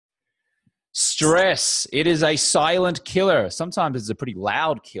Stress. It is a silent killer. Sometimes it's a pretty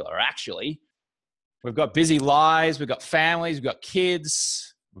loud killer, actually. We've got busy lives. We've got families. We've got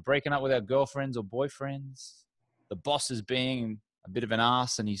kids. We're breaking up with our girlfriends or boyfriends. The boss is being a bit of an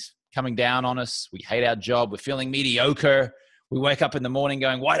ass and he's coming down on us. We hate our job. We're feeling mediocre. We wake up in the morning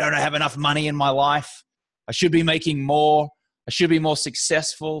going, why don't I have enough money in my life? I should be making more. I should be more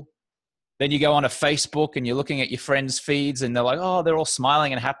successful. Then you go on to Facebook and you're looking at your friends' feeds and they're like, oh, they're all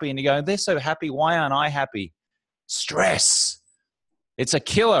smiling and happy. And you go, they're so happy. Why aren't I happy? Stress. It's a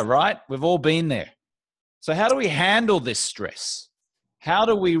killer, right? We've all been there. So how do we handle this stress? How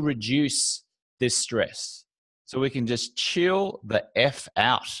do we reduce this stress so we can just chill the F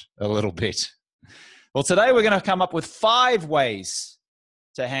out a little bit? Well, today we're going to come up with 5 ways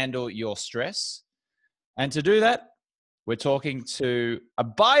to handle your stress. And to do that, we're talking to a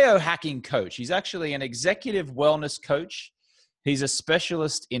biohacking coach. He's actually an executive wellness coach. He's a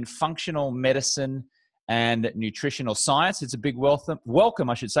specialist in functional medicine and nutritional science. It's a big welcome,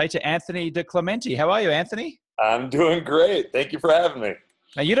 I should say, to Anthony DiClementi. How are you, Anthony? I'm doing great. Thank you for having me.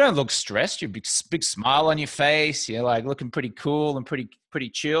 Now, you don't look stressed. You have a big smile on your face. You're like looking pretty cool and pretty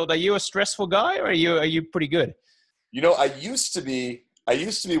chilled. Are you a stressful guy or are you pretty good? You know, I used to be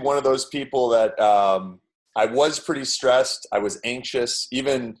one of those people that I was pretty stressed. I was anxious,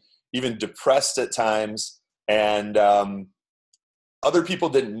 even depressed at times. And other people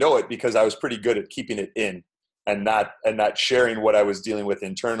didn't know it because I was pretty good at keeping it in and not sharing what I was dealing with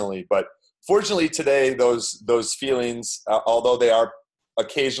internally. But fortunately today, those feelings, although they are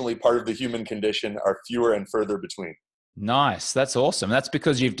occasionally part of the human condition, are fewer and further between. Nice. That's awesome. That's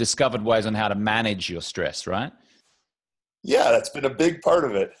because you've discovered ways on how to manage your stress, right? Yeah, that's been a big part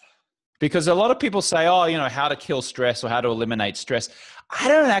of it. Because a lot of people say, oh, how to kill stress or how to eliminate stress. I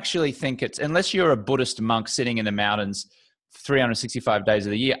don't actually think it's, unless you're a Buddhist monk sitting in the mountains 365 days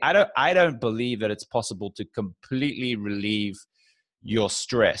of the year, I don't believe that it's possible to completely relieve your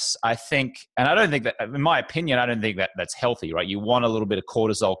stress. I think, and I don't think that, in my opinion, I don't think that that's healthy, right? You want a little bit of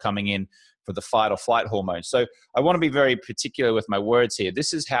cortisol coming in for the fight or flight hormone. So I want to be very particular with my words here.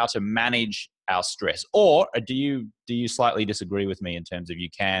 This is how to manage our stress. Or do you slightly disagree with me in terms of you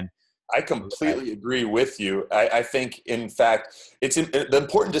can? I completely agree with you. I think, in fact, the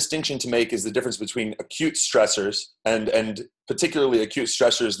important distinction to make is the difference between acute stressors and particularly acute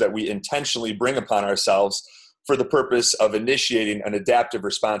stressors that we intentionally bring upon ourselves for the purpose of initiating an adaptive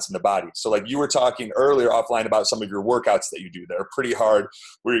response in the body. So like you were talking earlier offline about some of your workouts that you do that are pretty hard,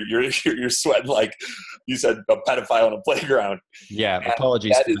 where you're sweating like you said, a pedophile on a playground. Yeah, and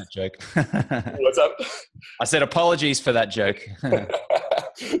apologies for that joke. What's up? I said apologies for that joke.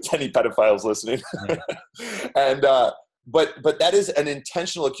 Any pedophiles listening. Yeah. And but that is an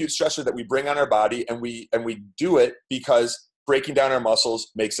intentional acute stressor that we bring on our body, and we do it because breaking down our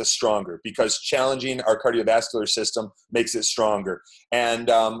muscles makes us stronger, because challenging our cardiovascular system makes it stronger. And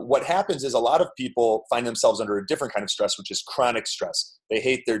what happens is a lot of people find themselves under a different kind of stress, which is chronic stress. They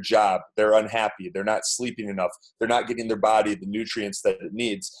hate their job. They're unhappy. They're not sleeping enough. They're not getting their body the nutrients that it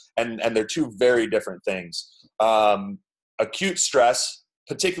needs. And they're two very different things. Acute stress,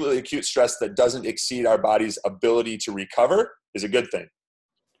 particularly acute stress that doesn't exceed our body's ability to recover, is a good thing.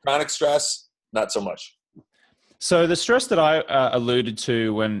 Chronic stress, not so much. So the stress that I alluded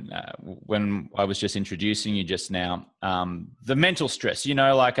to when I was just introducing you just now, the mental stress,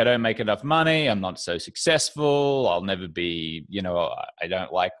 like I don't make enough money, I'm not so successful, I'll never be, I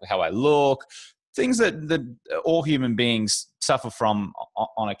don't like how I look, things that all human beings suffer from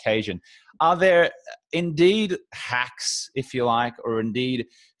on occasion. Are there indeed hacks, if you like, or indeed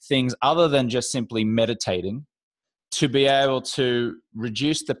things other than just simply meditating to be able to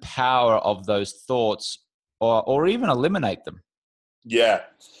reduce the power of those thoughts or even eliminate them? Yeah,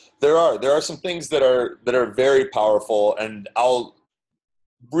 there are some things that are very powerful, and I'll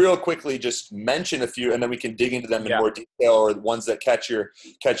real quickly just mention a few, and then we can dig into them in more detail, or the ones that catch your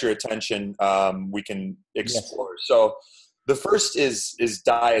attention. We can explore. Yes. So the first is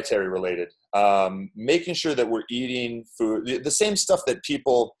dietary related. Making sure that we're eating food, the same stuff that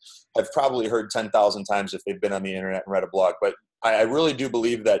people have probably heard 10,000 times if they've been on the internet and read a blog. But I really do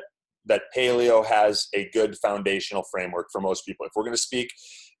believe that paleo has a good foundational framework for most people. If we're going to speak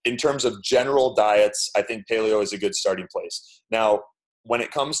in terms of general diets, I think paleo is a good starting place. Now, when it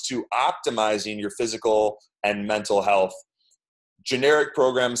comes to optimizing your physical and mental health, generic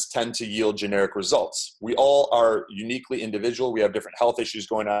programs tend to yield generic results. We all are uniquely individual. We have different health issues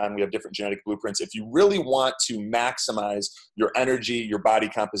going on. We have different genetic blueprints. If you really want to maximize your energy, your body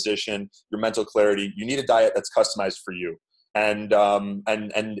composition, your mental clarity, you need a diet that's customized for you. And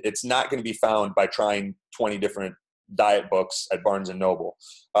it's not going to be found by trying 20 different diet books at Barnes and Noble.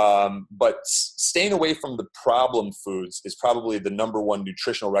 But staying away from the problem foods is probably the number one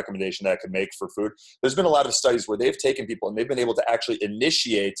nutritional recommendation that I could make for food. There's been a lot of studies where they've taken people and they've been able to actually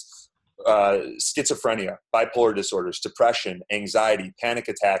initiate schizophrenia, bipolar disorders, depression, anxiety, panic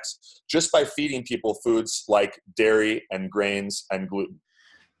attacks, just by feeding people foods like dairy and grains and gluten.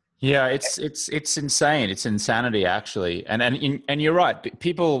 Yeah, it's insane. It's insanity, actually. And you're right.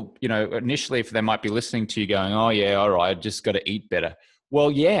 People, initially, if they might be listening to you going, oh yeah, all right, just got to eat better.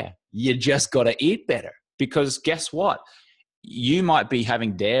 Well, yeah, you just got to eat better, because guess what? You might be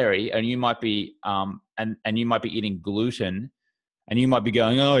having dairy, and you might be and you might be eating gluten, and you might be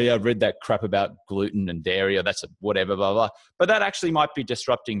going, oh yeah, I've read that crap about gluten and dairy, or that's whatever, blah, blah. But that actually might be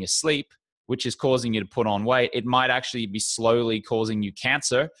disrupting your sleep, which is causing you to put on weight. It might actually be slowly causing you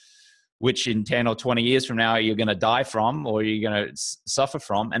cancer, which in 10 or 20 years from now, you're going to die from, or you're going to suffer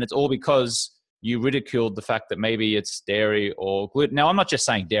from. And it's all because you ridiculed the fact that maybe it's dairy or gluten. Now, I'm not just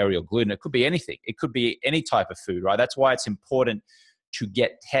saying dairy or gluten. It could be anything. It could be any type of food, right? That's why it's important to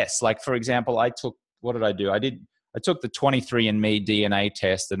get tests. Like, for example, what did I do? I took the 23andMe DNA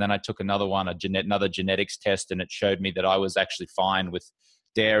test, and then I took another one, another genetics test, and it showed me that I was actually fine with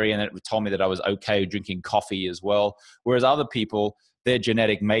dairy, and it told me that I was okay drinking coffee as well. Whereas other people, their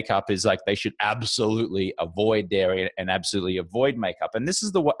genetic makeup is like they should absolutely avoid dairy and absolutely avoid makeup. And this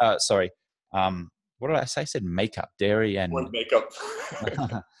is the what did I say? I said makeup, dairy, and makeup.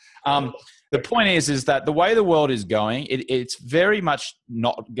 The point is that the way the world is going, it's very much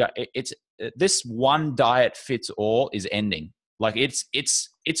not. It's this one diet fits all is ending. Like it's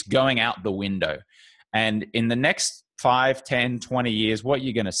going out the window, and in the next 5, 10, 20 years, what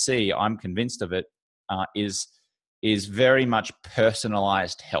you're going to see, I'm convinced of it, is very much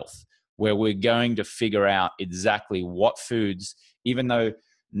personalized health, where we're going to figure out exactly what foods, even though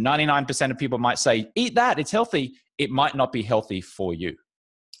 99% of people might say, eat that, it's healthy, it might not be healthy for you.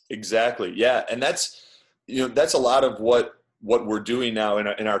 Exactly. Yeah. And that's a lot of what we're doing now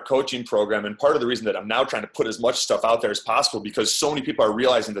in our coaching program. And part of the reason that I'm now trying to put as much stuff out there as possible, because so many people are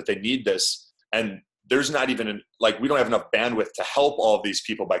realizing that they need this, and there's not even we don't have enough bandwidth to help all of these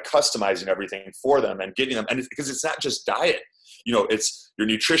people by customizing everything for them and getting them. And because it's not just diet, it's your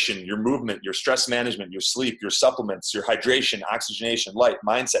nutrition, your movement, your stress management, your sleep, your supplements, your hydration, oxygenation, light,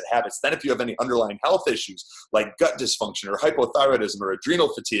 mindset, habits. Then if you have any underlying health issues like gut dysfunction or hypothyroidism or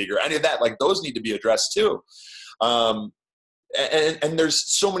adrenal fatigue or any of that, those need to be addressed too. And there's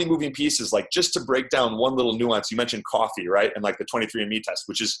so many moving pieces, just to break down one little nuance. You mentioned coffee, right? And the 23andMe test,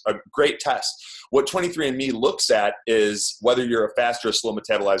 which is a great test. What 23andMe looks at is whether you're a fast or a slow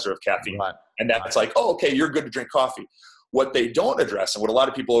metabolizer of caffeine. Right. And that's oh, okay, you're good to drink coffee. What they don't address, and what a lot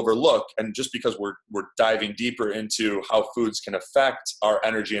of people overlook, and just because we're diving deeper into how foods can affect our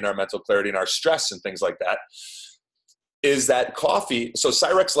energy and our mental clarity and our stress and things like that, is that coffee. So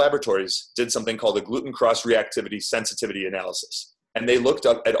Cyrex Laboratories did something called a gluten cross-reactivity sensitivity analysis. And they looked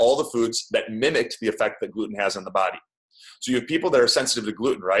up at all the foods that mimicked the effect that gluten has on the body. So you have people that are sensitive to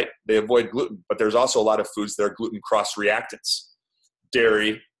gluten, right? They avoid gluten, but there's also a lot of foods that are gluten cross-reactants.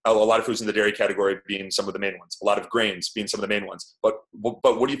 Dairy, a lot of foods in the dairy category being some of the main ones. A lot of grains being some of the main ones. But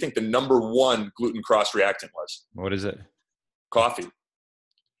what do you think the number one gluten cross-reactant was? What is it? Coffee.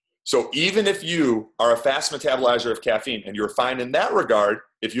 So even if you are a fast metabolizer of caffeine and you're fine in that regard,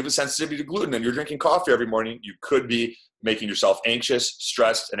 if you have a sensitivity to gluten and you're drinking coffee every morning, you could be making yourself anxious,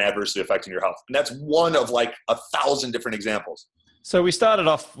 stressed, and adversely affecting your health. And that's one of 1,000 different examples. So we started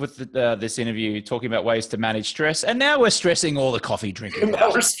off with this interview talking about ways to manage stress, and now we're stressing all the coffee drinking. Now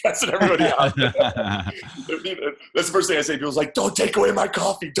we're stressing everybody out. That's the first thing I say. People's don't take away my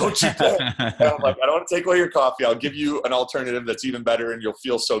coffee. Don't you dare. And I'm I don't want to take away your coffee. I'll give you an alternative that's even better, and you'll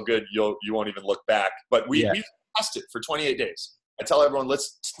feel so good you won't even look back. But we test it for 28 days. I tell everyone,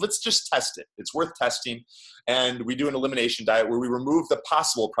 let's just test it. It's worth testing. And we do an elimination diet where we remove the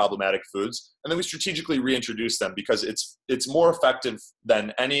possible problematic foods, and then we strategically reintroduce them, because it's more effective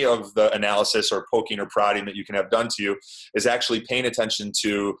than any of the analysis or poking or prodding that you can have done to you, is actually paying attention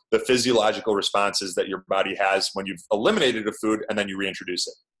to the physiological responses that your body has when you've eliminated a food and then you reintroduce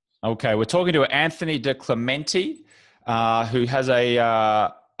it. Okay, we're talking to Anthony DiClementi, who has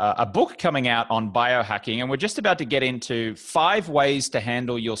a book coming out on biohacking, and we're just about to get into 5 ways to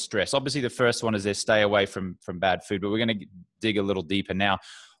handle your stress. Obviously, the first one is stay away from bad food, but we're going to dig a little deeper now.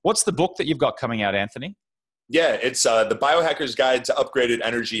 What's the book that you've got coming out, Anthony? Yeah, it's The Biohacker's Guide to Upgraded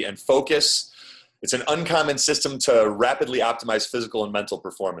Energy and Focus. It's an uncommon system to rapidly optimize physical and mental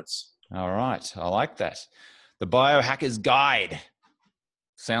performance. All right, I like that. The Biohacker's Guide.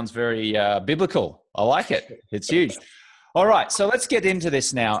 Sounds very biblical. I like it. It's huge. All right, so let's get into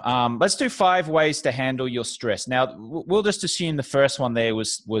this now. Let's do 5 ways to handle your stress. Now, we'll just assume the first one there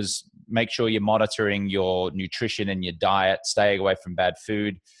was make sure you're monitoring your nutrition and your diet, staying away from bad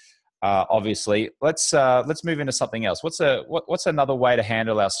food. Obviously, let's move into something else. What's another way to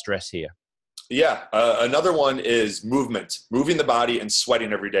handle our stress here? Yeah, another one is movement, moving the body and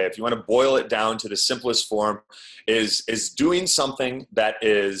sweating every day. If you want to boil it down to the simplest form, is doing something that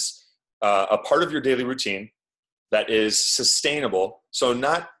is a part of your daily routine, that is sustainable. So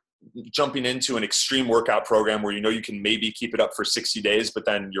not jumping into an extreme workout program where you can maybe keep it up for 60 days, but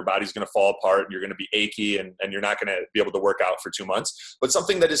then your body's going to fall apart and you're going to be achy and you're not going to be able to work out for 2 months. But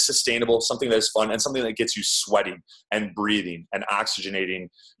something that is sustainable, something that is fun, and something that gets you sweating and breathing and oxygenating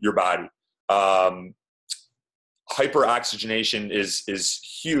your body. Hyperoxygenation is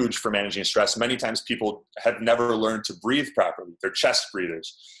huge for managing stress. Many times people have never learned to breathe properly. They're chest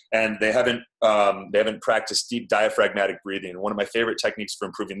breathers, and they haven't practiced deep diaphragmatic breathing. And one of my favorite techniques for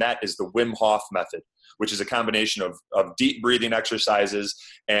improving that is the Wim Hof method, which is a combination of deep breathing exercises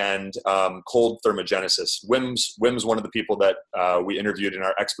and cold thermogenesis. Wim's one of the people that we interviewed in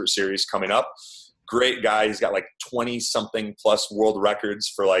our expert series coming up. Great guy. He's got like 20-something plus world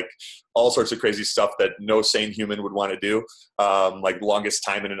records for like all sorts of crazy stuff that no sane human would want to do. Like longest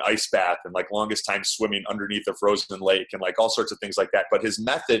time in an ice bath and like longest time swimming underneath a frozen lake and like all sorts of things like that. But his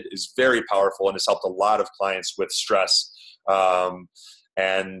method is very powerful and has helped a lot of clients with stress. And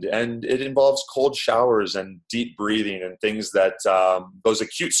it involves cold showers and deep breathing and things that those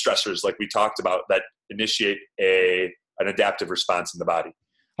acute stressors, like we talked about, that initiate an adaptive response in the body.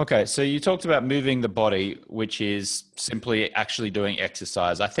 Okay, so you talked about moving the body, which is simply actually doing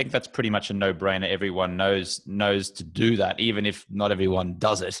exercise. I think that's pretty much a no-brainer. Everyone knows to do that, even if not everyone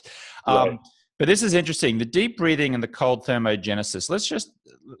does it. Right. But this is interesting. The deep breathing and the cold thermogenesis. Let's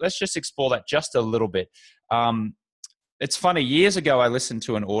just explore that just a little bit. It's funny. Years ago, I listened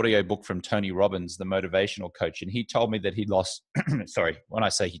to an audio book from Tony Robbins, the motivational coach, and he told me that he lost. Sorry, when I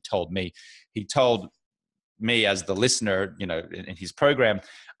say he told me as the listener, in his program,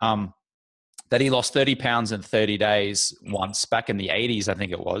 that he lost 30 pounds in 30 days once back in the 80s, I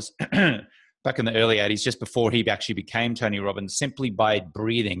think it was, back in the early 80s, just before he actually became Tony Robbins, simply by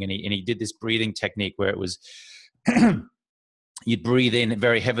breathing. And he did this breathing technique where it was, you'd breathe in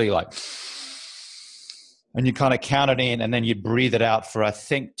very heavily, like, and you kind of count it in, and then you breathe it out for, I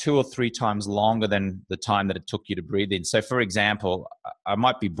think, 2 or 3 times longer than the time that it took you to breathe in. So, for example, I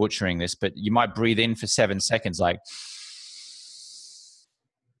might be butchering this, but you might breathe in for 7 seconds, like,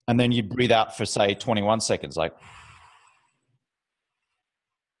 and then you breathe out for, say, 21 seconds, like.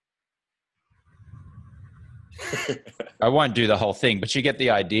 I won't do the whole thing, but you get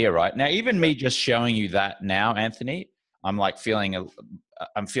the idea, right? Now, even me just showing you that now, Anthony, I'm like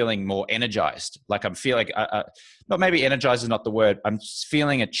I'm feeling more energized. Like I'm feeling, not maybe energized is not the word. I'm just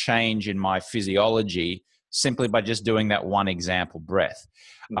feeling a change in my physiology simply by just doing that one example breath.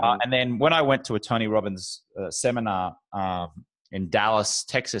 Mm-hmm. And then when I went to a Tony Robbins seminar in Dallas,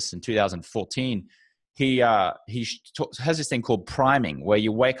 Texas in 2014, he has this thing called priming, where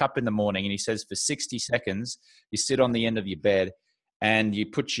you wake up in the morning and he says for 60 seconds, you sit on the end of your bed and you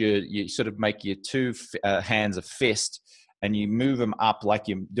sort of make your 2 hands a fist, and you move them up like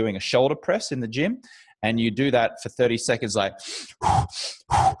you're doing a shoulder press in the gym. And you do that for 30 seconds, like,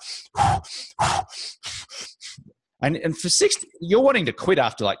 and for 60, you're wanting to quit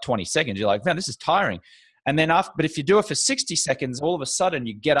after like 20 seconds. You're like, man, this is tiring. And then but if you do it for 60 seconds, all of a sudden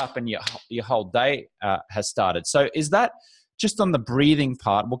you get up and your whole day has started. So is that just on the breathing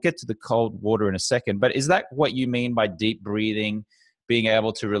part? We'll get to the cold water in a second, but is that what you mean by deep breathing, being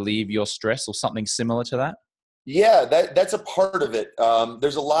able to relieve your stress, or something similar to that? Yeah, that's a part of it.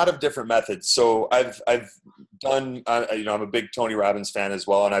 There's a lot of different methods. So I've done, I'm a big Tony Robbins fan as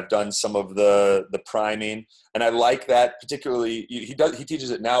well, and I've done some of the priming, and I like that particularly. He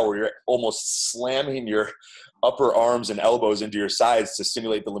teaches it now where you're almost slamming your upper arms and elbows into your sides to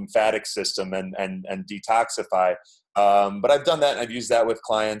stimulate the lymphatic system and detoxify. But I've done that, and I've used that with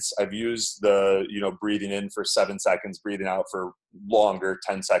clients. I've used the, breathing in for 7 seconds, breathing out for longer,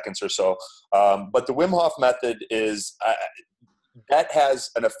 10 seconds or so. But the Wim Hof method that has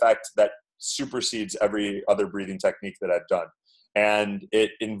an effect that supersedes every other breathing technique that I've done. And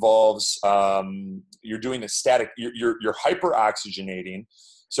it involves, you're doing a static, you're hyperoxygenating.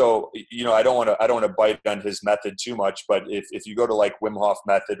 So, I don't want to bite on his method too much, but if you go to like Wim Hof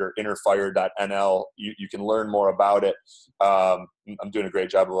method or innerfire.nl, you can learn more about it. I'm doing a great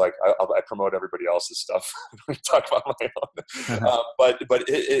job of I promote everybody else's stuff. Talk about my own. But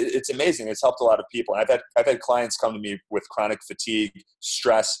it's amazing. It's helped a lot of people. And I've had clients come to me with chronic fatigue,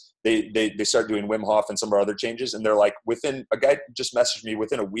 stress, they start doing Wim Hof and some of our other changes. And they're like, a guy just messaged me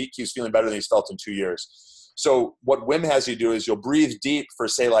within a week, he was feeling better than he's felt in 2 years. So what Wim has you do is you'll breathe deep for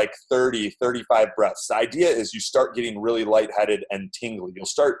say like 30, 35 breaths. The idea is you start getting really lightheaded and tingly. You'll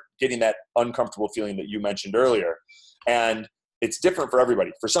start getting that uncomfortable feeling that you mentioned earlier. And it's different for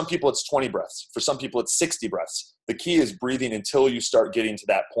everybody. For some people, it's 20 breaths. For some people, it's 60 breaths. The key is breathing until you start getting to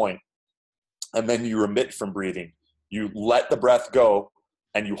that point. And then you remit from breathing. You let the breath go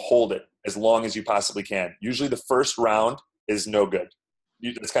and you hold it as long as you possibly can. Usually the first round is no good.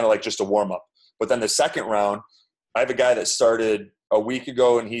 It's kind of like just a warm up. But then the second round, I have a guy that started a week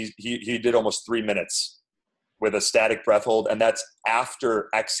ago and he did almost 3 minutes with a static breath hold. And that's after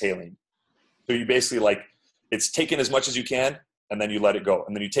exhaling. So you basically like, it's taken as much as you can and then you let it go.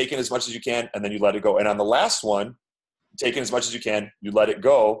 And then you take in as much as you can and then you let it go. And on the last one, take in as much as you can, you let it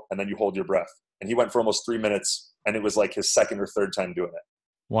go, and then you hold your breath. And he went for almost 3 minutes, and it was like his second or third time doing it.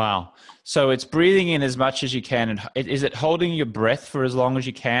 Wow. So it's breathing in as much as you can. And is it holding your breath for as long as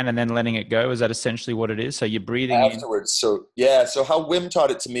you can and then letting it go? Is that essentially what it is? So you're breathing afterwards. So how Wim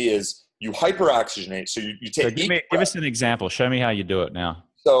taught it to me is you hyperoxygenate. So you take. So give us an example. Show me how you do it now.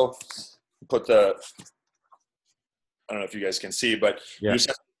 So I don't know if you guys can see, but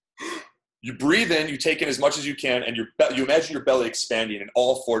you breathe in, you take in as much as you can, and you imagine your belly expanding in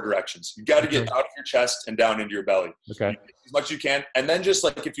all 4 directions. You got to get out of your chest and down into your belly. Okay. As much as you can. And then just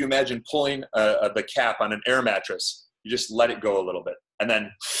like if you imagine pulling the cap on an air mattress, you just let it go a little bit. And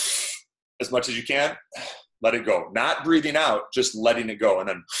then as much as you can, let it go. Not breathing out, just letting it go. And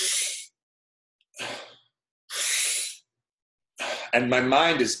then and my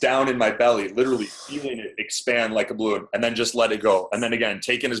mind is down in my belly, literally feeling it expand like a balloon, and then just let it go. And then again,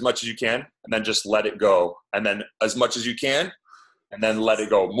 take in as much as you can, and then just let it go. And then as much as you can, and then let it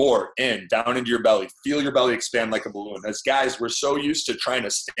go. More in, down into your belly. Feel your belly expand like a balloon. As guys, we're so used to trying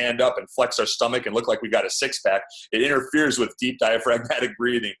to stand up and flex our stomach and look like we got a six-pack. It interferes with deep diaphragmatic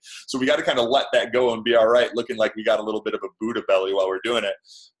breathing. So we got to kind of let that go and be all right, looking like we got a little bit of a Buddha belly while we're doing it.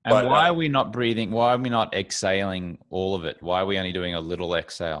 And why are we not breathing? Why are we not exhaling all of it? Why are we only doing a little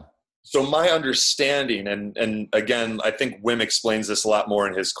exhale? So my understanding, and again, I think Wim explains this a lot more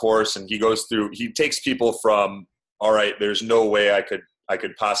in his course, and he takes people from, all right, there's no way I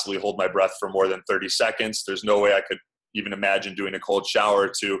could possibly hold my breath for more than 30 seconds. There's no way I could even imagine doing a cold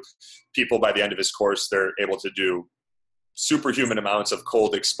shower, to people by the end of his course, they're able to do superhuman amounts of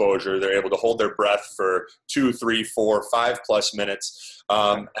cold exposure. They're able to hold their breath for 2, 3, 4, 5+ minutes.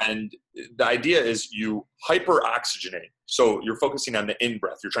 And the idea is you hyperoxygenate. So you're focusing on the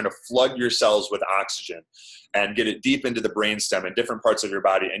in-breath. You're trying to flood your cells with oxygen and get it deep into the brainstem and different parts of your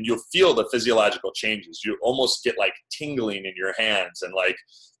body. And you'll feel the physiological changes. You almost get like tingling in your hands and like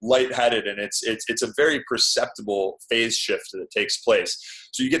lightheaded. And it's a very perceptible phase shift that takes place.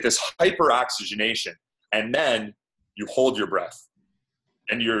 So you get this hyperoxygenation, and then you hold your breath,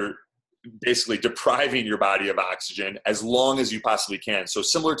 and you're basically depriving your body of oxygen as long as you possibly can. So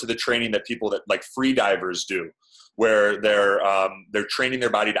similar to the training that people that like free divers do, where they're training their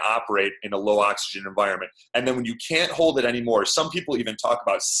body to operate in a low oxygen environment. And then when you can't hold it anymore, some people even talk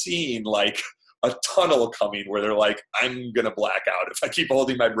about seeing like a tunnel coming where they're like, I'm going to black out if I keep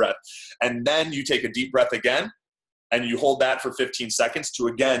holding my breath. And then you take a deep breath again, and you hold that for 15 seconds to,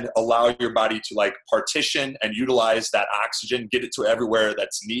 again, allow your body to like partition and utilize that oxygen, get it to everywhere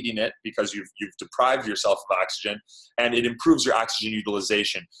that's needing it, because you've deprived yourself of oxygen, and it improves your oxygen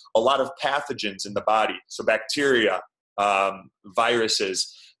utilization. A lot of pathogens in the body, so bacteria,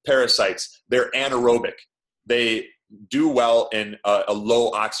 viruses, parasites, they're anaerobic. They do well in a low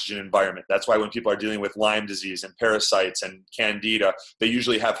oxygen environment. That's why when people are dealing with Lyme disease and parasites and candida, they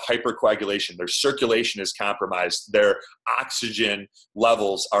usually have hypercoagulation. Their circulation is compromised. Their oxygen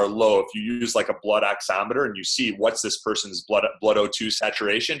levels are low. If you use like a blood oximeter and you see what's this person's blood O2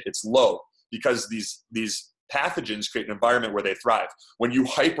 saturation, it's low, because these pathogens create an environment where they thrive. When you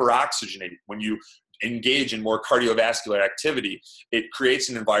hyperoxygenate, when you engage in more cardiovascular activity, it creates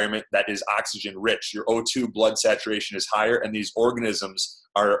an environment that is oxygen rich. Your O2 blood saturation is higher, and these organisms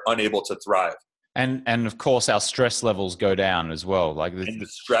are unable to thrive. And of course, our stress levels go down as well. And the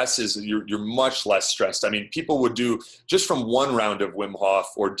stress is, you're much less stressed. I mean, people would do just from one round of Wim Hof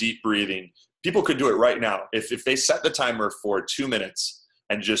or deep breathing. People could do it right now. If they set the timer for 2 minutes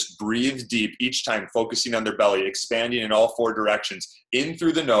and just breathe deep each time, focusing on their belly, expanding in all 4 directions, in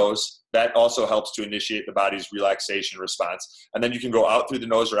through the nose. That also helps to initiate the body's relaxation response. And then you can go out through the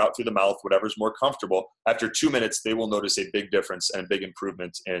nose or out through the mouth, whatever's more comfortable. After 2 minutes, they will notice a big difference and a big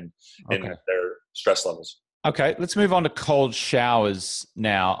improvement in their stress levels. Okay, let's move on to cold showers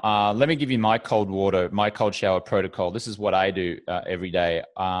now. Let me give you my cold shower protocol. This is what I do every day.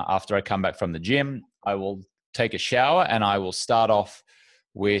 After I come back from the gym, I will take a shower and I will start off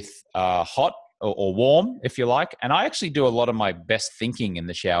with hot or warm, if you like. And I actually do a lot of my best thinking in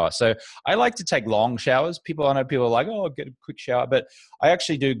the shower. So I like to take long showers. I know people are like, oh, get a quick shower, but I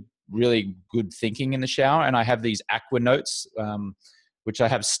actually do really good thinking in the shower. And I have these aqua notes. Which I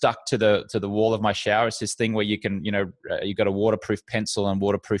have stuck to the wall of my shower. It's this thing where you can, you got a waterproof pencil and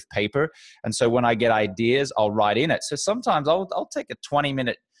waterproof paper. And so when I get ideas, I'll write in it. So sometimes I'll take a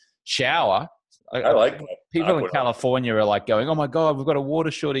 20-minute shower. I like that. People in California are like going, oh my God, we've got a water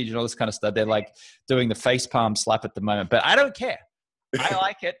shortage and all this kind of stuff. They're like doing the face palm slap at the moment, but I don't care. I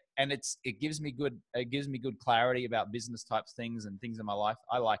like it. And it gives me good clarity about business type things and things in my life.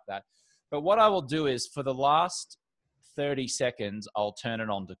 I like that. But what I will do is for the last 30 seconds, I'll turn it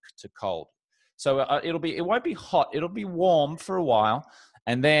on to cold. So it won't be hot. It'll be warm for a while.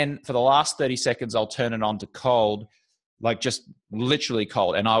 And then for the last 30 seconds, I'll turn it on to cold, like just literally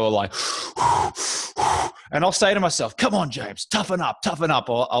cold. And I will like, and I'll say to myself, come on, James, toughen up,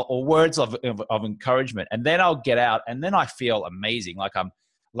 or words of encouragement. And then I'll get out and then I feel amazing.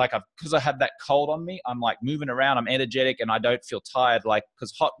 Because I have that cold on me, I'm like moving around, I'm energetic and I don't feel tired,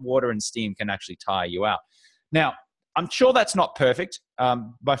 because hot water and steam can actually tire you out. Now, I'm sure that's not perfect.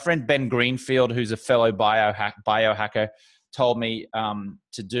 My friend Ben Greenfield, who's a fellow biohacker, told me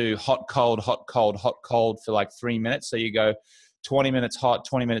to do hot, cold for like 3 minutes. So you go 20 minutes hot,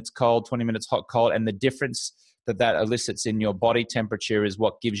 20 minutes cold, 20 minutes hot, cold. And the difference that elicits in your body temperature is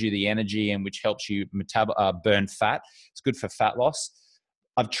what gives you the energy and which helps you burn fat. It's good for fat loss.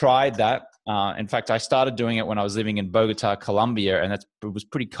 I've tried that. In fact, I started doing it when I was living in Bogota, Colombia, and it was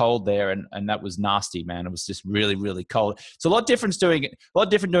pretty cold there, and that was nasty, man. It was just really, really cold. It's a lot different doing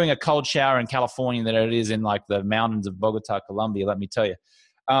a cold shower in California than it is in like the mountains of Bogota, Colombia. Let me tell you.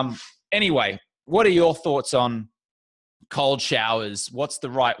 Anyway, what are your thoughts on cold showers? What's the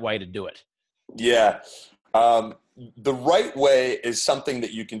right way to do it? Yeah, the right way is something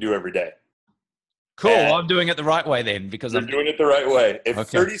that you can do every day. Cool. Well, I'm doing it the right way then because I'm doing it the right way. If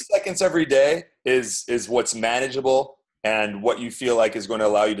 30 seconds every day is what's manageable and what you feel like is going to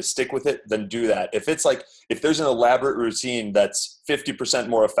allow you to stick with it, then do that. If there's an elaborate routine that's 50%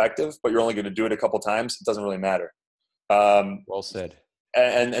 more effective, but you're only going to do it a couple times, it doesn't really matter. Well said.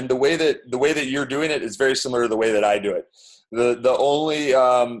 And the way that you're doing it is very similar to the way that I do it. The only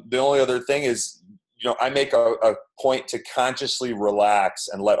other thing is, I make a point to consciously relax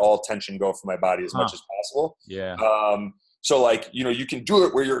and let all tension go from my body as much as possible. Yeah. So you can do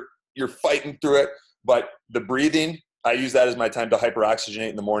it where you're fighting through it, but the breathing, I use that as my time to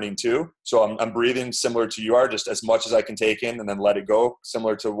hyperoxygenate in the morning too. So I'm breathing similar to you are, just as much as I can take in and then let it go,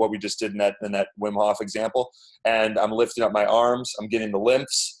 similar to what we just did in that Wim Hof example. And I'm lifting up my arms. I'm getting the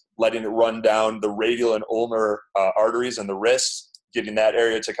lymphs, letting it run down the radial and ulnar arteries and the wrists, getting that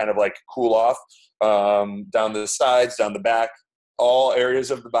area to kind of like cool off. Down the sides, down the back, all areas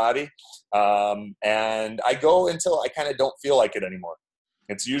of the body. And I go until I kind of don't feel like it anymore.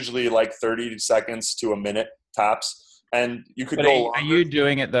 It's usually like 30 seconds to a minute tops. And you could go longer. Are you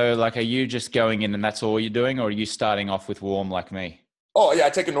doing it though? Like, are you just going in and that's all you're doing? Or are you starting off with warm like me? Oh yeah.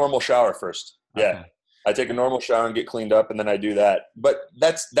 I take a normal shower first. Yeah. Okay. I take a normal shower and get cleaned up and then I do that. But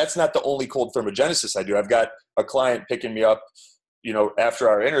that's not the only cold thermogenesis I do. I've got a client picking me up after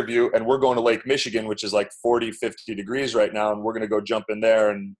our interview, and we're going to Lake Michigan, which is like 40, 50 degrees right now. And we're going to go jump in there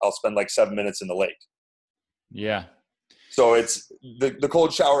and I'll spend like 7 minutes in the lake. Yeah. So it's the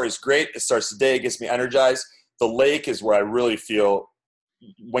cold shower is great. It starts the day, it gets me energized. The lake is where I really feel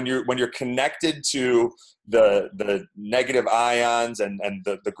when you're connected to the negative ions and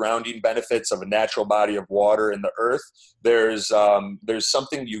the grounding benefits of a natural body of water in the earth, there's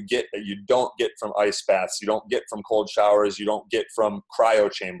something you get that you don't get from ice baths, you don't get from cold showers, you don't get from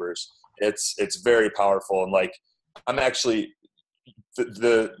cryo chambers. It's very powerful. And like, I'm actually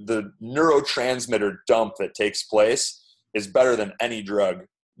the neurotransmitter dump that takes place is better than any drug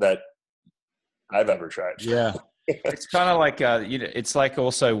that I've ever tried. Yeah. It's kind of like it's like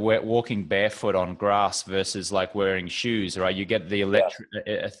also walking barefoot on grass versus like wearing shoes, right? You get the electric.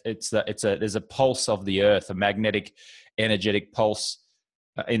 Yeah. There's a pulse of the earth, a magnetic, energetic pulse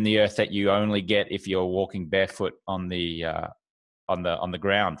in the earth that you only get if you're walking barefoot on the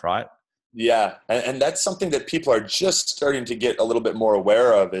ground, right? Yeah, and that's something that people are just starting to get a little bit more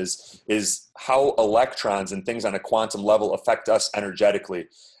aware of is how electrons and things on a quantum level affect us energetically,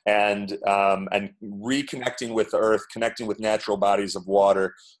 and reconnecting with the earth, connecting with natural bodies of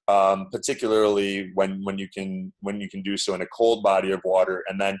water, particularly when you can do so in a cold body of water,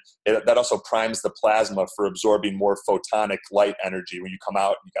 and then that also primes the plasma for absorbing more photonic light energy. When you come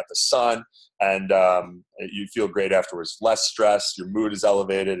out, you got the sun, and you feel great afterwards. Less stress, your mood is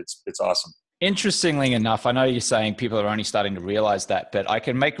elevated. It's awesome. Interestingly enough, I know you're saying people are only starting to realize that, but I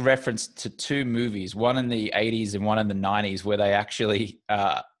can make reference to two movies, one in the 80s and one in the 90s, where they actually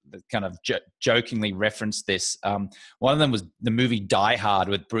kind of jokingly referenced this. One of them was the movie Die Hard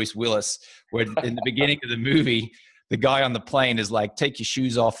with Bruce Willis, where in the beginning of the movie, the guy on the plane is like, take your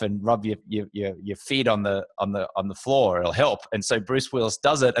shoes off and rub your feet on the floor, it'll help. And so Bruce Willis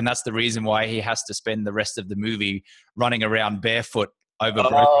does it, and that's the reason why he has to spend the rest of the movie running around barefoot over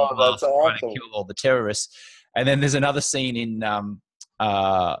broken glass, that's awesome. trying to kill all the terrorists. And then there's another scene in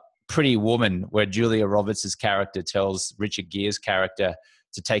Pretty Woman where Julia Roberts' character tells Richard Gere's character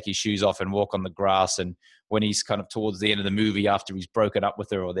to take his shoes off and walk on the grass. And when he's kind of towards the end of the movie, after he's broken up with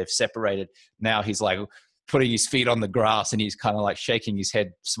her or they've separated, now he's like putting his feet on the grass and he's kind of like shaking his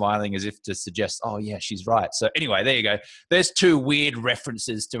head, smiling as if to suggest, oh yeah, she's right. So anyway, there you go. There's two weird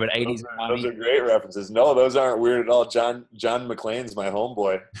references to an 80s. Those are great references. No, those aren't weird at all. John McClane's my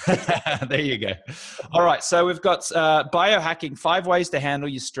homeboy. There you go. All right. So we've got biohacking, 5 ways to handle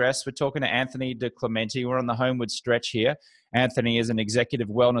your stress. We're talking to Anthony DiClementi. We're on the homeward stretch here. Anthony is an executive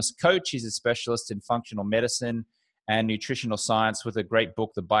wellness coach. He's a specialist in functional medicine and nutritional science with a great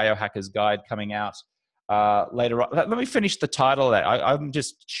book, The Biohacker's Guide, coming out later on. Let me finish the title of that. I'm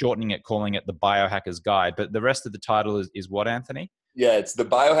just shortening it, calling it The Biohacker's Guide, but the rest of the title is what, Anthony? Yeah, it's The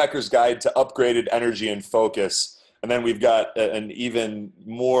Biohacker's Guide to Upgraded Energy and Focus. And then we've got an even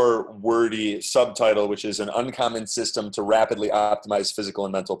more wordy subtitle, which is An Uncommon System to Rapidly Optimize Physical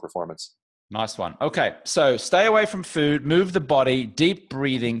and Mental Performance. Nice one. Okay, so stay away from food, move the body, deep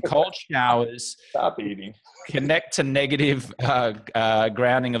breathing, cold showers. Stop eating. Connect to negative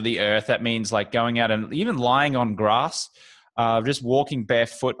grounding of the earth. That means like going out and even lying on grass, just walking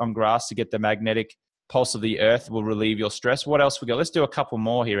barefoot on grass to get the magnetic pulse of the earth will relieve your stress. What else we got? Let's do a couple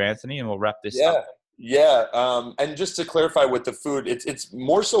more here, Anthony, and we'll wrap this up. Yeah. And just to clarify with the food, it's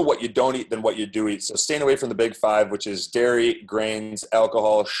more so what you don't eat than what you do eat. So staying away from the big 5, which is dairy, grains,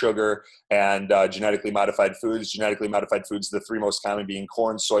 alcohol, sugar, and genetically modified foods. Genetically modified foods, the 3 most common being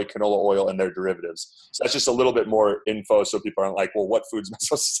corn, soy, canola oil, and their derivatives. So that's just a little bit more info so people aren't like, well, what foods am I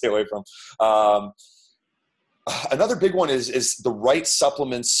supposed to stay away from? Another big one is the right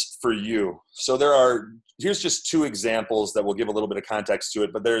supplements for you. So here's just 2 examples that will give a little bit of context to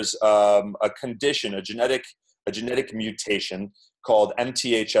it, but there's a condition, a genetic mutation called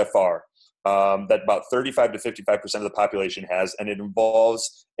MTHFR that about 35 to 55% of the population has, and it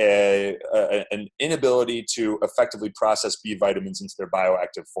involves an inability to effectively process B vitamins into their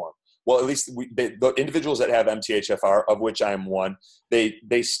bioactive form. Well, at least the individuals that have MTHFR, of which I am one,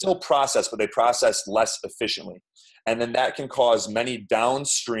 they still process, but they process less efficiently. And then that can cause many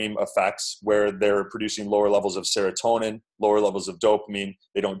downstream effects where they're producing lower levels of serotonin, lower levels of dopamine.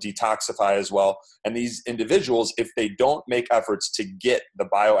 They don't detoxify as well. And these individuals, if they don't make efforts to get the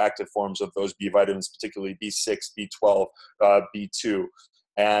bioactive forms of those B vitamins, particularly B6, B12, B2,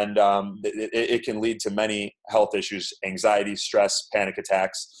 and it can lead to many health issues, anxiety, stress, panic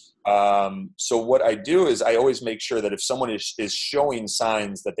attacks. So what I do is I always make sure that if someone is showing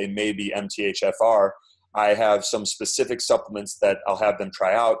signs that they may be MTHFR, I have some specific supplements that I'll have them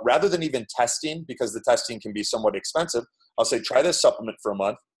try out rather than even testing, because the testing can be somewhat expensive. I'll say, try this supplement for a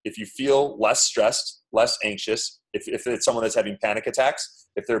month. If you feel less stressed, less anxious, if it's someone that's having panic attacks,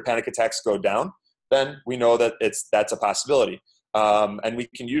 if their panic attacks go down, then we know that that's a possibility. And we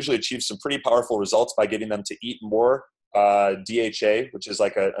can usually achieve some pretty powerful results by getting them to eat more DHA, which is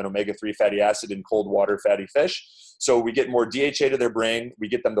like an omega-3 fatty acid in cold water fatty fish. So we get more DHA to their brain, we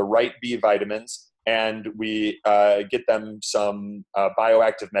get them the right B vitamins, and we get them some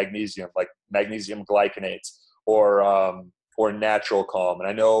bioactive magnesium, like magnesium glycinates or Natural Calm. And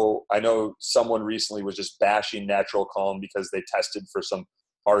I know someone recently was just bashing Natural Calm because they tested for some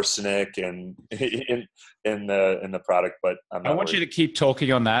arsenic and in the product, but I want you to keep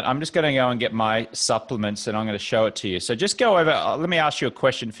talking on that. I'm just going to go and get my supplements and I'm going to show it to you. So just go over, let me ask you a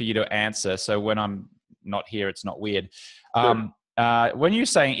question for you to answer. So when I'm not here, it's not weird. Sure. When you're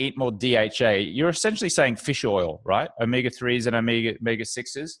saying eat more DHA, you're essentially saying fish oil, right? Omega-3s and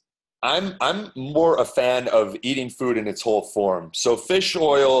omega-6s? I'm more a fan of eating food in its whole form. So fish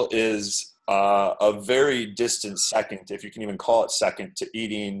oil is a very distant second, if you can even call it second, to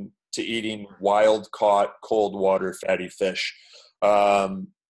eating wild caught cold water fatty fish.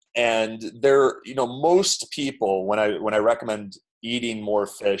 And most people, when I recommend eating more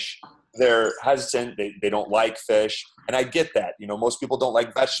fish, they're hesitant. They don't like fish. And I get that. Most people don't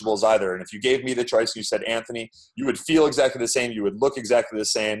like vegetables either. And if you gave me the choice, you said, Anthony, you would feel exactly the same. You would look exactly the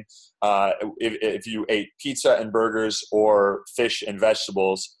same. If you ate pizza and burgers or fish and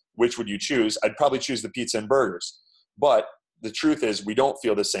vegetables, which would you choose? I'd probably choose the pizza and burgers. But the truth is we don't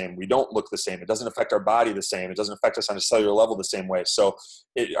feel the same. We don't look the same. It doesn't affect our body the same. It doesn't affect us on a cellular level the same way. So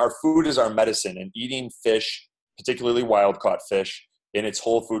our food is our medicine, and eating fish, particularly wild-caught fish, in its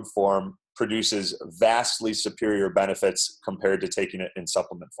whole food form produces vastly superior benefits compared to taking it in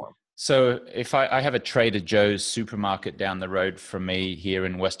supplement form. So if I have a Trader Joe's supermarket down the road from me here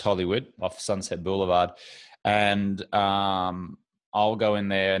in West Hollywood off Sunset Boulevard, and I'll go in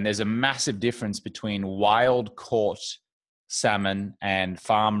there, and there's a massive difference between wild caught salmon and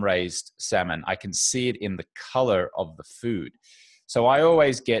farm raised salmon. I can see it in the color of the food. So I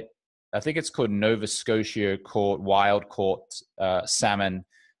always get, I think it's called Nova Scotia wild caught salmon,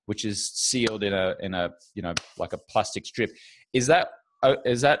 which is sealed in a like a plastic strip.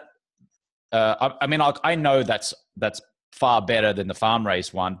 I mean, I know that's far better than the farm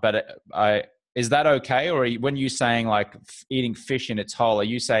raised one, but is that okay? Or when you're saying like eating fish in its whole, are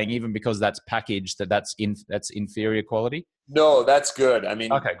you saying even because that's packaged that's inferior quality? No, that's good. I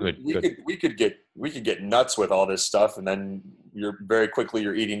mean, okay, good. We could get nuts with all this stuff, and then you're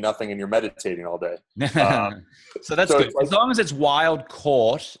eating nothing and you're meditating all day. So that's good. As long as it's wild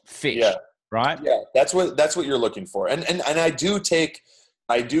caught fish, yeah, right? Yeah, that's what you're looking for. And I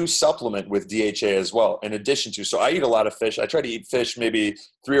do supplement with DHA as well, in addition to. So I eat a lot of fish. I try to eat fish maybe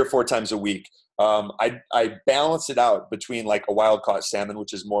 3 or 4 times a week. I balance it out between like a wild caught salmon,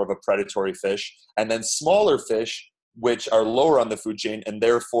 which is more of a predatory fish, and then smaller fish, which are lower on the food chain and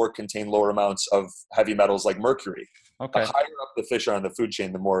therefore contain lower amounts of heavy metals like mercury. Okay. The higher up the fish are on the food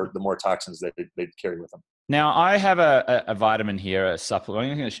chain, the more toxins they carry with them. Now, I have a vitamin here, a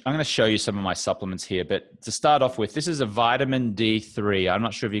supplement. I'm going to show you some of my supplements here. But to start off with, this is a vitamin D3. I'm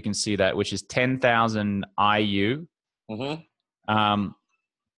not sure if you can see that, which is 10,000 IU. Mm-hmm. Am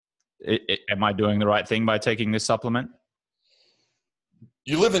I doing the right thing by taking this supplement?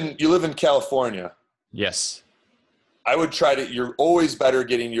 You live in California. Yes. I would try to. You're always better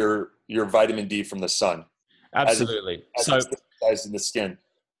getting your vitamin D from the sun. Absolutely. As it's in the skin.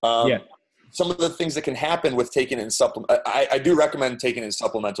 Yeah. Some of the things that can happen with taking it in supplement, I do recommend taking it in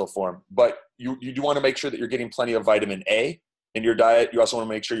supplemental form, but you do want to make sure that you're getting plenty of vitamin A in your diet. You also want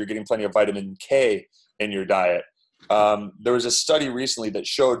to make sure you're getting plenty of vitamin K in your diet. There was a study recently that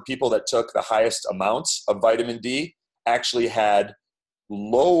showed people that took the highest amounts of vitamin D actually had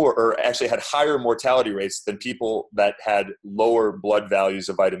higher mortality rates than people that had lower blood values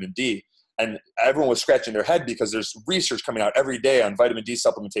of vitamin D. And everyone was scratching their head because there's research coming out every day on vitamin D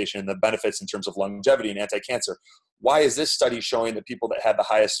supplementation and the benefits in terms of longevity and anti-cancer. Why is this study showing that people that had the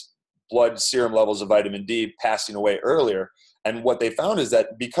highest blood serum levels of vitamin D passing away earlier? And what they found is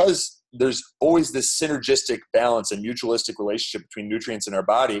that because there's always this synergistic balance and mutualistic relationship between nutrients in our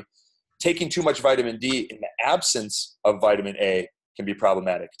body, taking too much vitamin D in the absence of vitamin A can be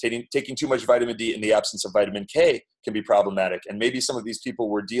problematic. Taking too much vitamin D in the absence of vitamin K can be problematic. And maybe some of these people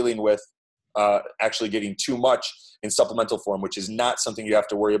were dealing with actually getting too much in supplemental form, which is not something you have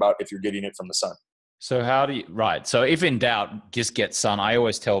to worry about if you're getting it from the sun. So so if in doubt, just get sun. I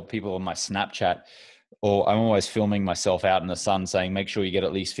always tell people on my Snapchat, or I'm always filming myself out in the sun saying, make sure you get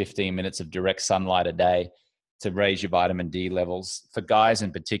at least 15 minutes of direct sunlight a day to raise your vitamin D levels. For guys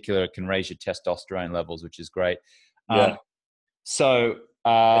in particular, it can raise your testosterone levels, which is great. Yeah.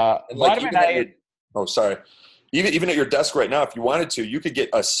 Vitamin A. Even at your desk right now, if you wanted to, you could get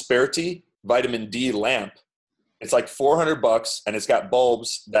a Sperti vitamin D lamp. It's like $400 and it's got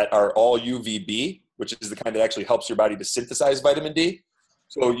bulbs that are all UVB, which is the kind that actually helps your body to synthesize vitamin D.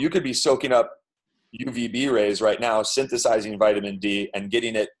 So you could be soaking up UVB rays right now, synthesizing vitamin D and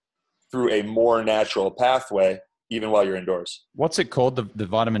getting it through a more natural pathway, even while you're indoors. What's it called? The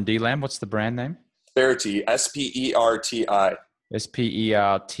vitamin D lamp? What's the brand name? Sperti, S-P-E-R-T-I.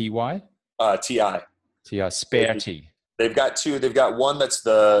 S-P-E-R-T-Y? T-I. T-I, Sperti. They've got two. They've got one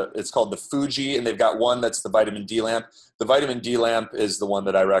it's called the Fuji, and they've got one that's the vitamin D lamp. The vitamin D lamp is the one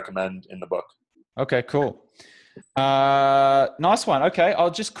that I recommend in the book. Okay, cool. Nice one. Okay,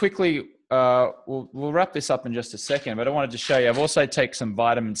 I'll just quickly, we'll wrap this up in just a second, but I wanted to show you, I've also taken some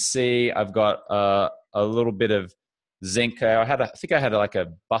vitamin C. I've got a little bit of zinc. I think I had like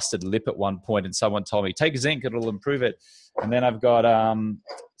a busted lip at one point, and someone told me, take zinc, it'll improve it. And then I've got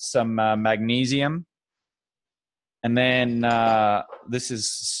some magnesium. And then this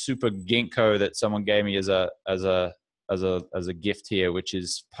is super ginkgo that someone gave me as a a gift here, which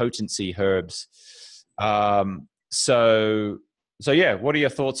is potency herbs. So yeah, what are your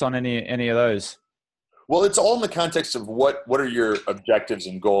thoughts on any of those? Well, it's all in the context of what are your objectives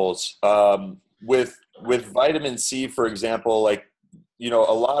and goals. With vitamin C, for example, like, a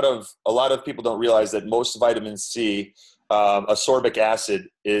lot of people don't realize that most vitamin C, ascorbic acid,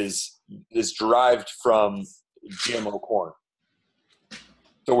 is derived from GMO corn.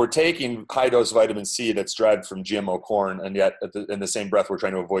 So we're taking high dose vitamin C that's derived from GMO corn, and yet in the same breath we're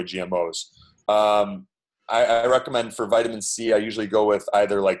trying to avoid GMOs. I recommend for vitamin C, I usually go with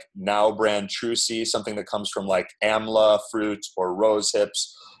either like Now brand True C, something that comes from like amla fruit or rose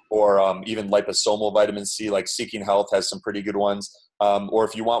hips, or even liposomal vitamin C, like Seeking Health has some pretty good ones. Or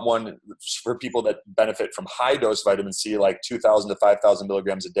if you want one for people that benefit from high dose vitamin C, like 2,000 to 5,000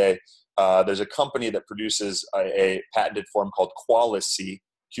 milligrams a day, there's a company that produces a patented form called Qualis C,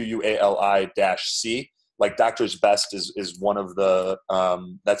 QUALI-C. Like Doctor's Best is one of the,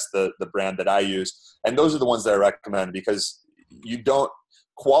 that's the brand that I use. And those are the ones that I recommend, because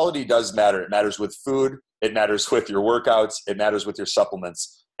quality does matter. It matters with food. It matters with your workouts. It matters with your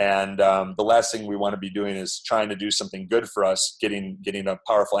supplements. And the last thing we want to be doing is trying to do something good for us, getting a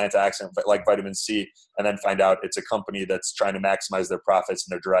powerful antioxidant like vitamin C, and then find out it's a company that's trying to maximize their profits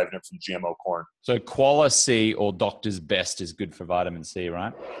and they're deriving it from GMO corn. So Qualis C or Doctor's Best is good for vitamin C,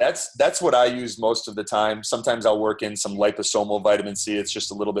 right? That's what I use most of the time. Sometimes I'll work in some liposomal vitamin C. It's just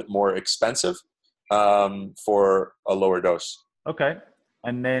a little bit more expensive for a lower dose. Okay.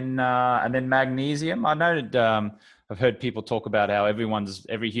 And then magnesium. I noted, I've heard people talk about how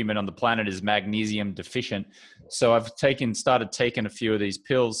every human on the planet is magnesium deficient. So I've started taking a few of these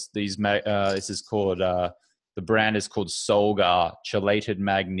pills. This is called, the brand is called Solgar, chelated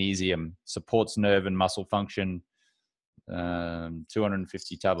magnesium, supports nerve and muscle function,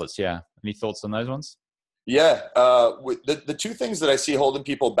 250 tablets. Yeah. Any thoughts on those ones? Yeah. The two things that I see holding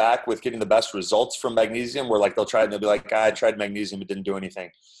people back with getting the best results from magnesium, where like they'll try it and they'll be like, I tried magnesium, it didn't do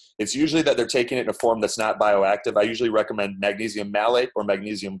anything. It's usually that they're taking it in a form that's not bioactive. I usually recommend magnesium malate or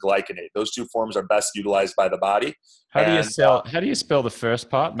magnesium glycinate. Those two forms are best utilized by the body. How do you spell the first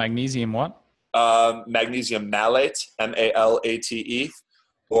part? Magnesium what? Magnesium malate, MALATE,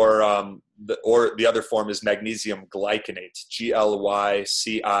 or the other form is magnesium glycinate,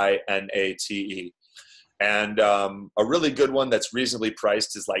 GLYCINATE. And a really good one that's reasonably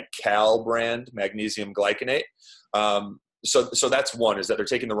priced is like Cal brand magnesium glycinate. So that's one, is that they're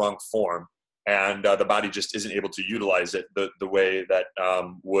taking the wrong form, and the body just isn't able to utilize it the way that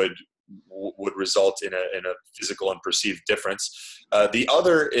would result in a physical and perceived difference. The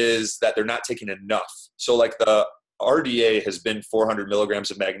other is that they're not taking enough. So like the RDA has been 400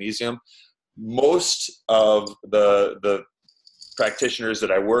 milligrams of magnesium. Most of the practitioners that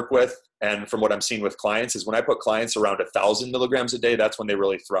I work with, and from what I'm seeing with clients, is when I put clients around 1,000 milligrams a day, that's when they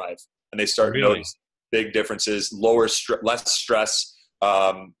really thrive. And they start noticing big differences, less stress,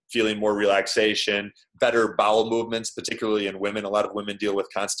 feeling more relaxation, better bowel movements, particularly in women. A lot of women deal with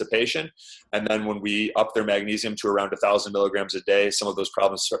constipation. And then when we up their magnesium to around 1,000 milligrams a day, some of those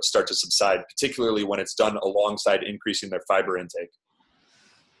problems start to subside, particularly when it's done alongside increasing their fiber intake.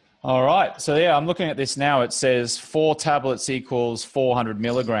 All right. So yeah, I'm looking at this now. It says 4 tablets equals 400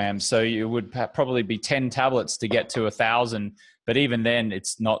 milligrams. So you would probably be 10 tablets to get to 1,000. But even then,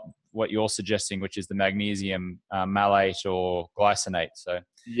 it's not what you're suggesting, which is the magnesium malate or glycinate. So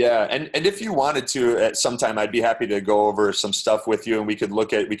yeah, and if you wanted to at some time, I'd be happy to go over some stuff with you, and we could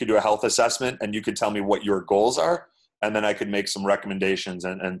do a health assessment, and you could tell me what your goals are, and then I could make some recommendations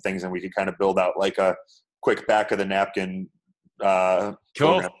and things, and we could kind of build out like a quick back of the napkin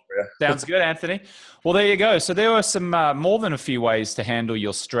cool. Sounds good, Anthony. Well, there you go. So there were some more than a few ways to handle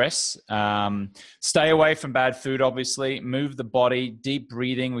your stress. Stay away from bad food, obviously. Move the body. Deep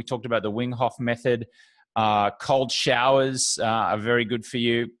breathing. We talked about the Wim Hof method. Cold showers are very good for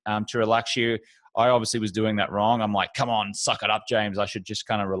you to relax you. I obviously was doing that wrong. I'm like, come on, suck it up, James. I should just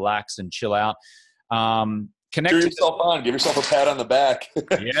kind of relax and chill out. Connect. Cheer yourself on. Give yourself a pat on the back.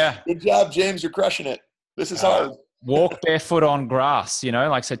 Yeah. Good job, James. You're crushing it. This is hard. Walk barefoot on grass,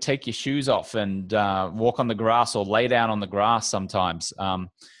 so take your shoes off and walk on the grass or lay down on the grass sometimes.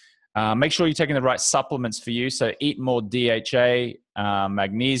 Make sure you're taking the right supplements for you. So eat more DHA,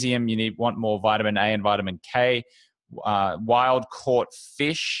 magnesium. You want more vitamin A and vitamin K. Wild caught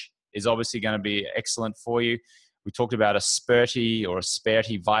fish is obviously going to be excellent for you. We talked about a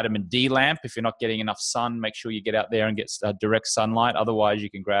Sperti vitamin D lamp. If you're not getting enough sun, make sure you get out there and get direct sunlight. Otherwise, you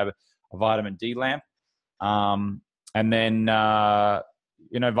can grab a vitamin D lamp. And then,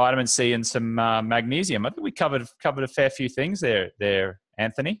 vitamin C and some magnesium. I think we covered a fair few things there,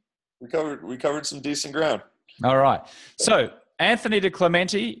 Anthony. We covered some decent ground. All right. So Anthony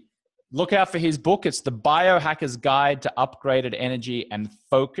DiClementi, look out for his book. It's The Biohacker's Guide to Upgraded Energy and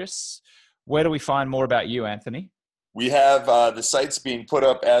Focus. Where do we find more about you, Anthony? We have the sites being put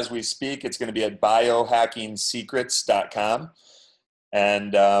up as we speak. It's going to be at biohackingsecrets.com.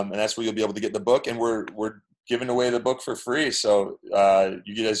 And that's where you'll be able to get the book. And we're giving away the book for free. So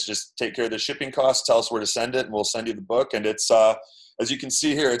you guys just take care of the shipping costs, tell us where to send it, and we'll send you the book. And it's, as you can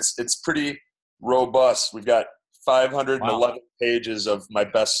see here, it's pretty robust. We've got 511 pages of my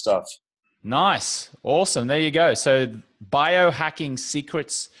best stuff. Nice. Awesome. There you go. So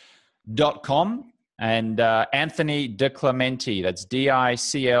biohackingsecrets.com. And Anthony DiClementi, that's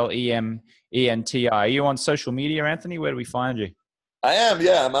DiClementi. Are you on social media, Anthony? Where do we find you? I am,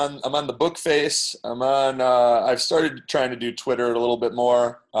 yeah. I'm on the book face. I'm on. I've started trying to do Twitter a little bit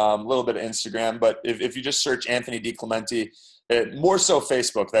more, a little bit of Instagram. But if you just search Anthony DiClementi, more so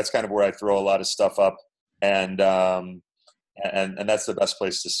Facebook. That's kind of where I throw a lot of stuff up, and that's the best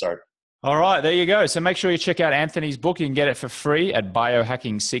place to start. All right, there you go. So make sure you check out Anthony's book. You can get it for free at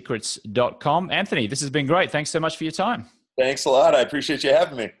biohackingsecrets.com. Anthony, this has been great. Thanks so much for your time. Thanks a lot. I appreciate you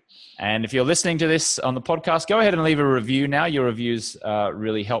having me. And if you're listening to this on the podcast, go ahead and leave a review now. Your reviews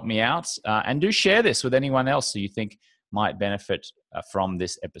really help me out. And do share this with anyone else who you think might benefit from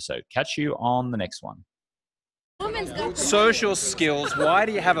this episode. Catch you on the next one. Social skills. Why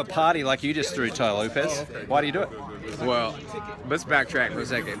do you have a party like you just threw, Ty Lopez? Why do you do it? Well, let's backtrack for a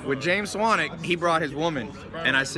second. With James Swanwick, he brought his woman, and I said,